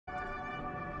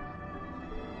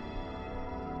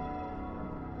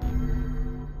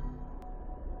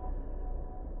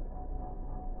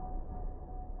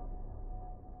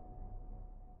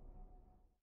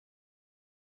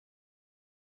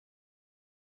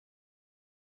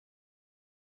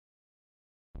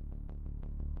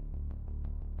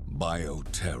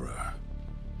bioterror.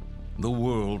 The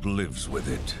world lives with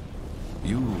it.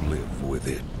 You live with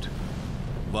it.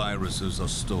 Viruses are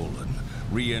stolen,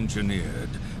 re-engineered,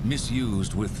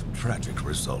 misused with tragic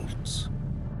results.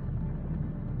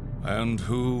 And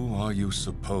who are you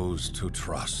supposed to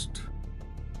trust?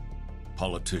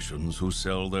 Politicians who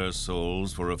sell their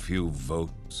souls for a few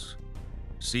votes?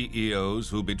 CEOs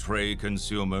who betray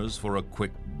consumers for a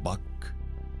quick buck?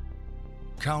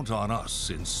 Count on us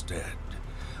instead.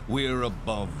 We're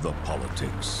above the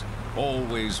politics,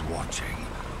 always watching,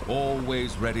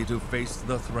 always ready to face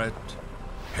the threat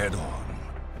head on.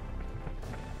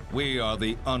 We are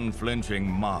the unflinching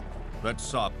mop that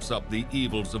sops up the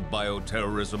evils of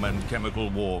bioterrorism and chemical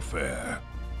warfare.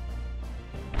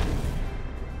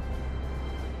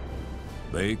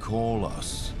 They call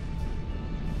us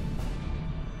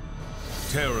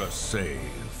TerraSave.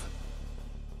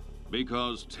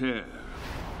 Because Terra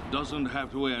doesn't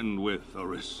have to end with a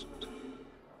wrist.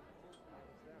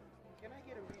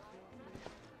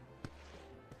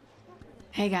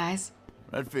 Hey guys.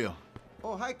 Redfield.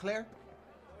 Oh, hi, Claire.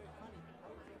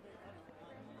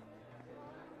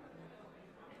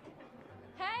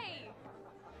 Hey!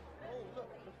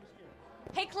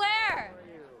 Hey, Claire!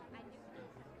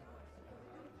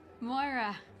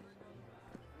 Moira.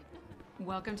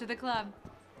 Welcome to the club.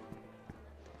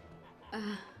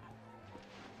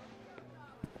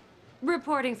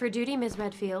 Reporting for duty, Ms.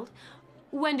 Redfield.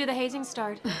 When do the hazings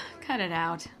start? Cut it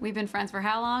out. We've been friends for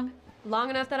how long?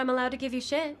 Long enough that I'm allowed to give you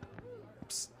shit.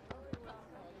 Psst.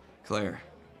 Claire,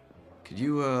 could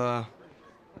you,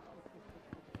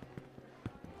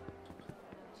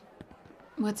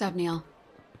 What's up, Neil?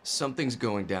 Something's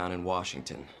going down in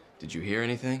Washington. Did you hear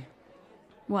anything?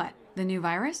 What, the new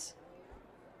virus?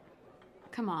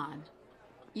 Come on.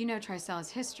 You know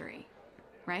Tricella's history,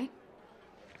 right?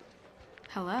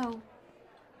 Hello?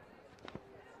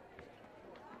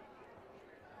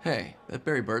 Hey, that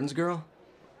Barry Burton's girl?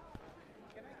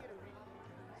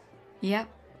 Yep.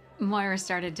 Moira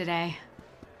started today.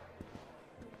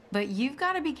 But you've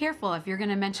got to be careful if you're going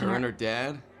to mention Her and her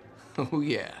dad? Oh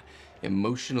yeah,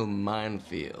 emotional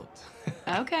minefield.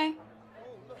 Okay.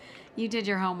 You did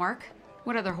your homework.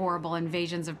 What other horrible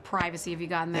invasions of privacy have you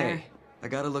gotten there? Hey, I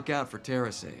gotta look out for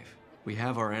TerraSave. We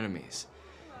have our enemies.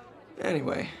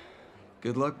 Anyway,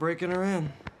 good luck breaking her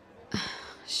in.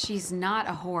 She's not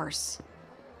a horse.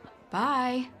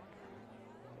 Bye.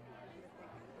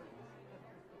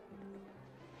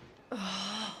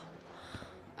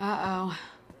 Uh-oh.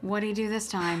 What'd he do this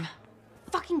time?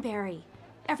 Fucking Barry.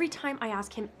 Every time I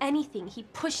ask him anything, he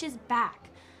pushes back.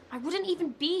 I wouldn't even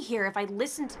be here if I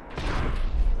listened.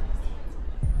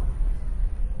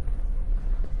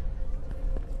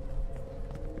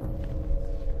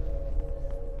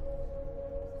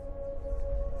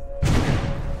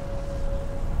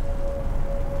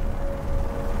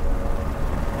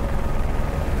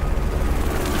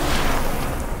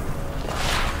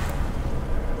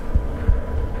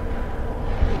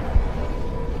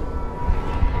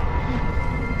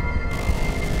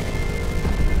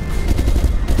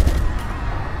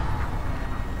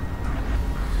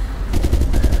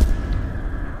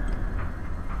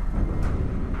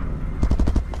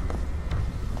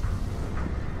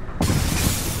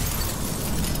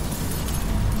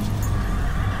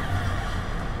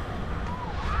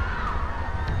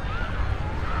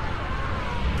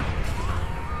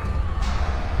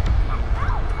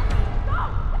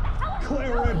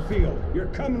 Claire Redfield, you're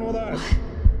coming with us.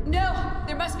 No!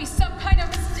 There must be some kind of...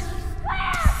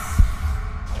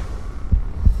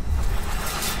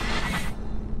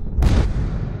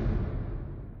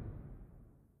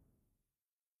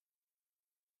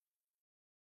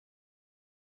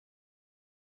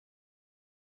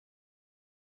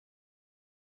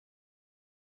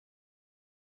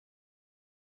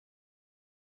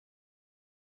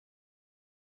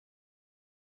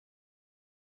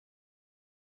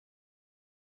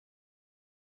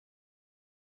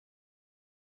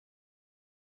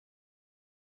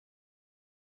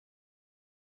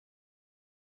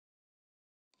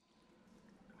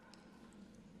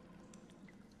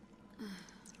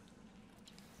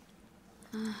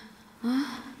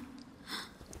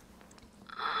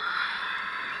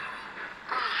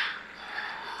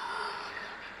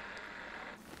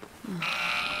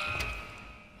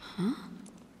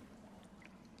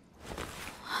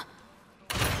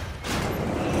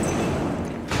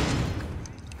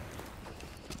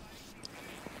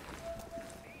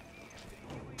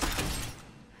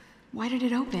 Why did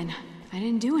it open? I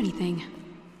didn't do anything.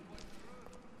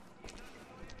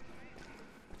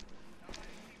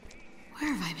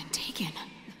 Where have I been taken?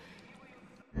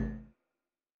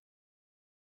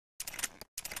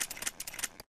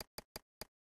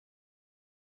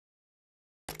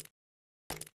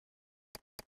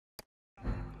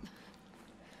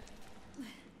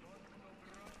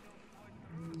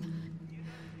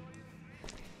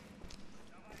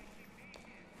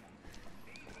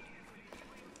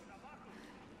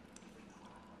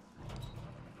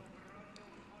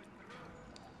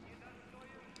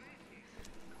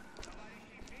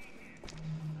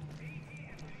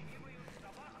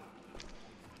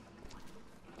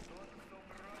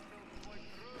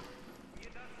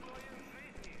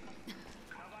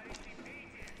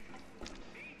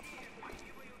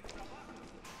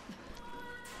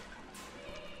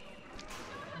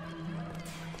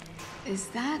 Is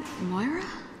that Moira?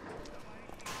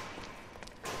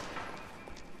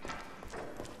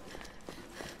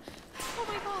 Oh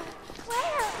my god,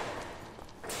 Claire!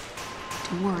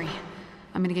 Don't worry.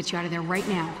 I'm gonna get you out of there right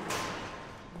now.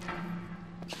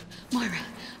 Moira,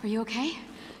 are you okay?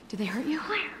 Did they hurt you?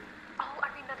 Claire! Oh, I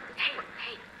remember.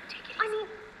 Hey, take it easy. I mean,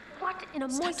 what in a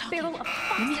Stop moist talking. barrel of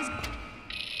fox is...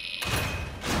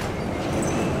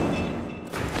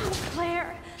 Oh,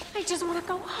 Claire, I just want to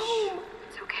go home.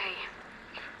 It's okay.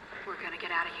 We're gonna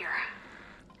get out of here.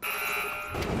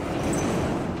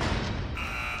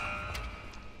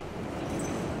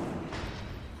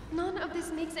 None of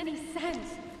this makes any sense.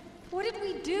 What did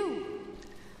we do?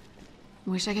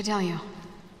 Wish I could tell you.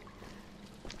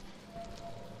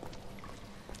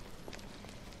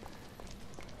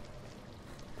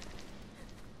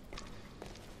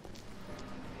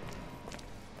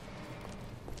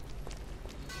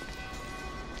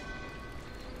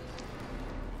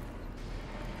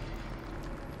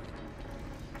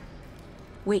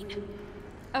 Wait.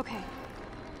 Okay,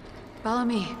 Follow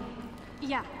me.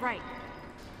 yeah, right.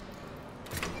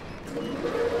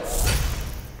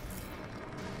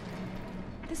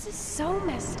 This is so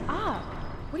messed up.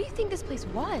 What do you think this place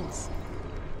was?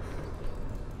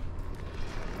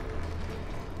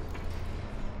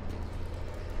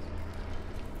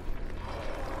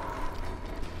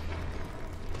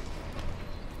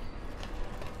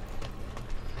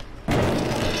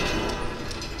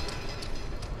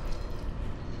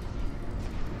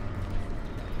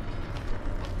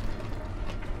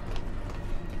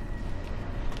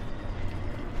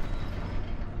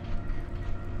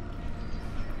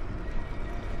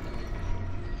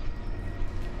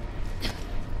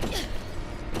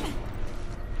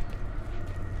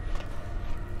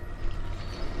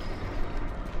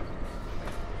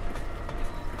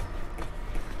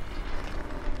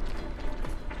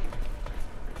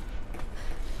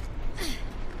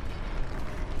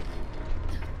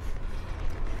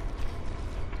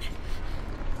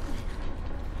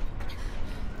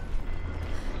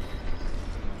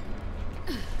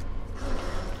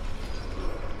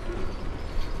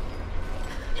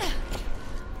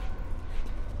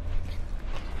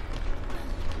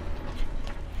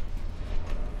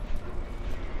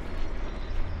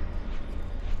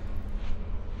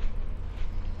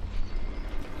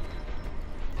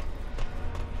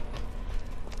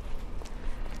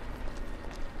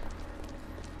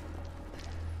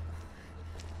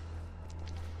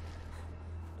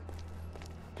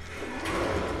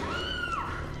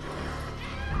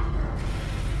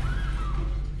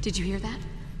 Did you hear that?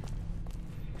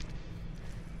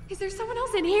 Is there someone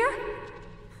else in here?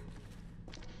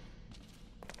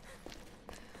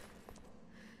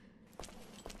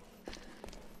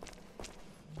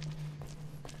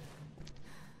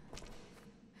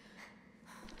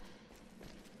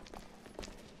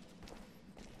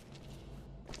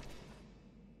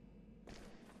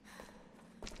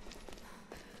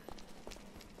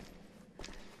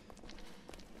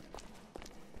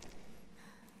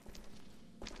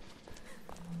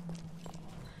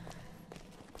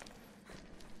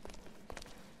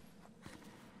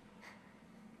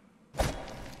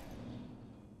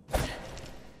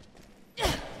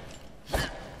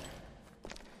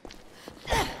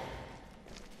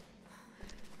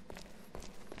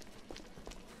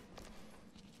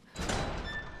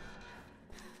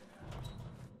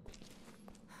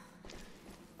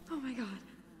 Oh my god.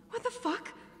 What the fuck?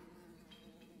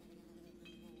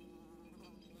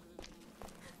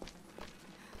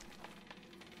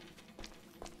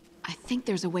 I think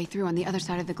there's a way through on the other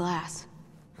side of the glass.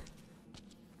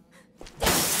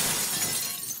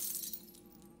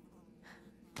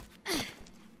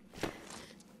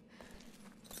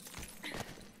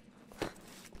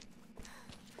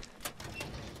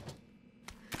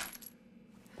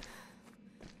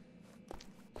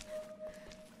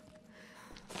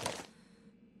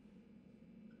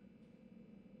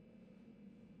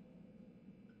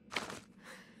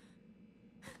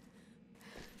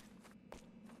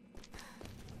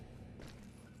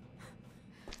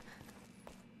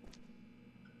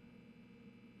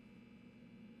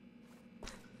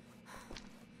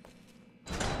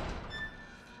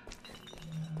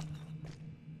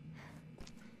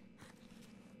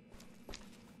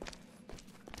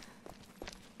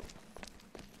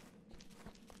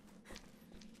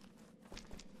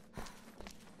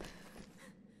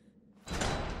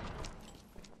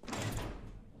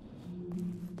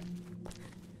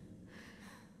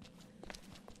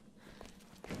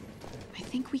 I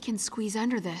think we can squeeze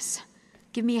under this.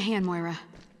 Give me a hand, Moira.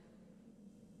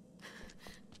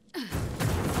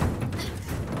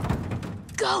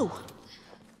 Go!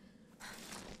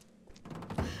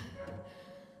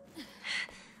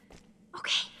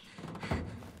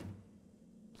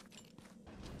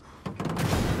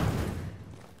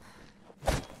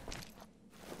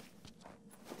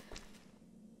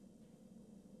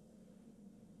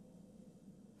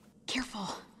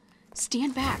 Careful.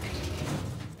 Stand back.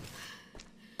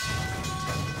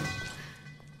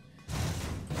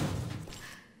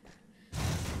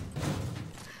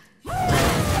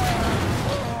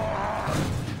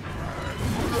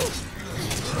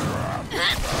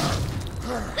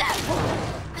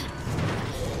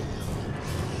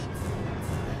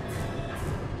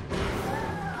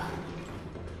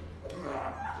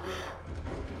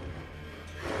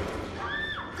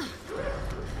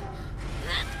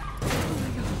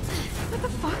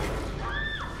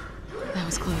 That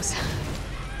was close.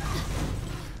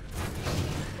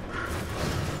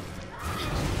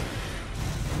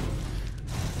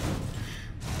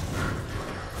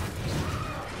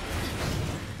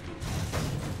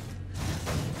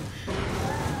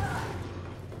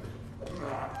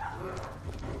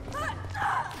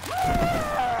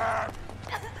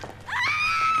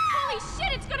 Holy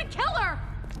shit, it's gonna kill her!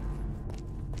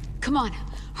 Come on,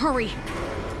 hurry.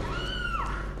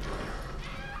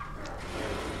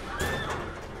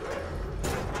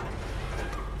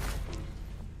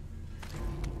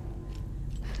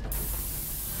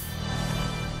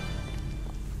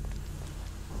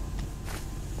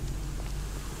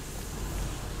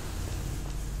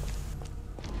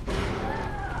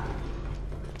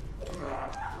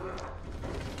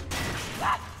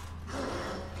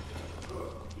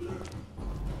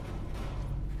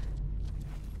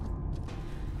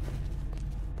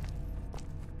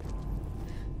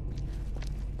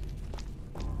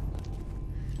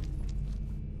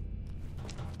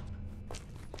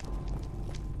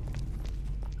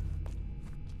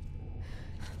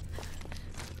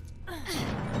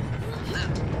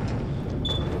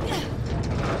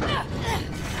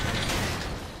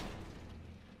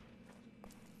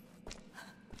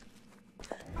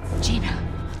 Gina.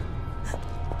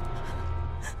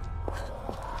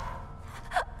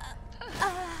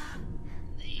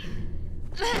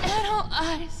 The animal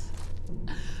eyes.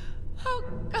 Oh,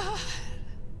 God.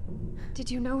 Did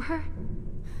you know her?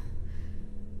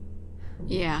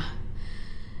 Yeah.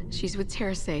 She's with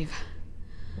TerraSave.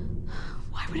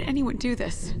 Why would anyone do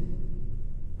this?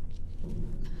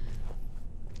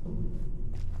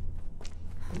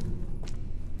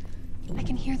 I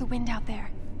can hear the wind out there.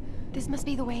 This must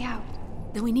be the way out.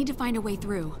 Then we need to find a way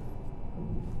through.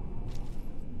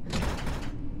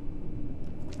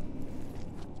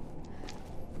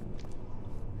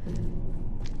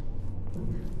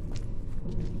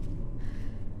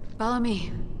 Follow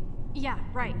me. Yeah,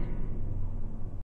 right.